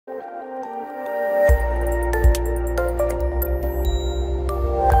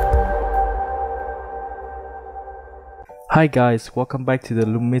Hi guys, welcome back to the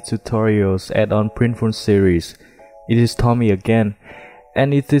Lumise tutorials add-on Printful series. It is Tommy again,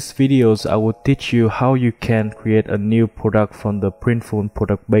 and in these videos I will teach you how you can create a new product from the Printful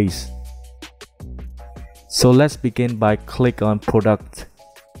product base. So let's begin by click on Product,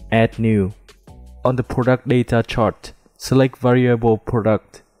 Add New. On the product data chart, select variable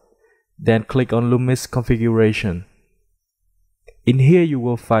product, then click on Lumise configuration. In here you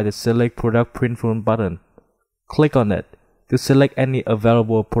will find the select product Printful button. Click on it to select any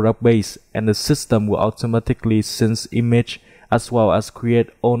available product base, and the system will automatically sync image as well as create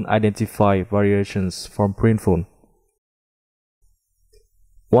own identify variations from Printful.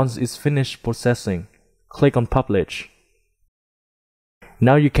 Once it's finished processing, click on Publish.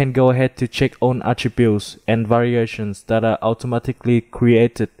 Now you can go ahead to check own attributes and variations that are automatically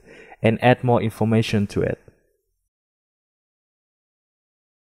created and add more information to it.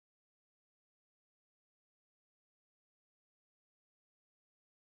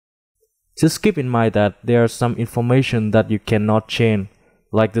 Just keep in mind that there are some information that you cannot change,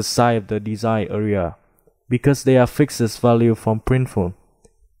 like the size of the design area, because they are fixed value from Printful.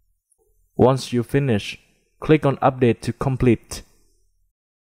 Once you finish, click on Update to complete.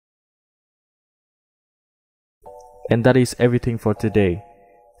 And that is everything for today.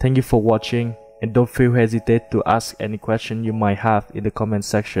 Thank you for watching, and don't feel hesitate to ask any question you might have in the comment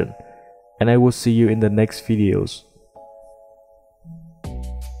section. And I will see you in the next videos.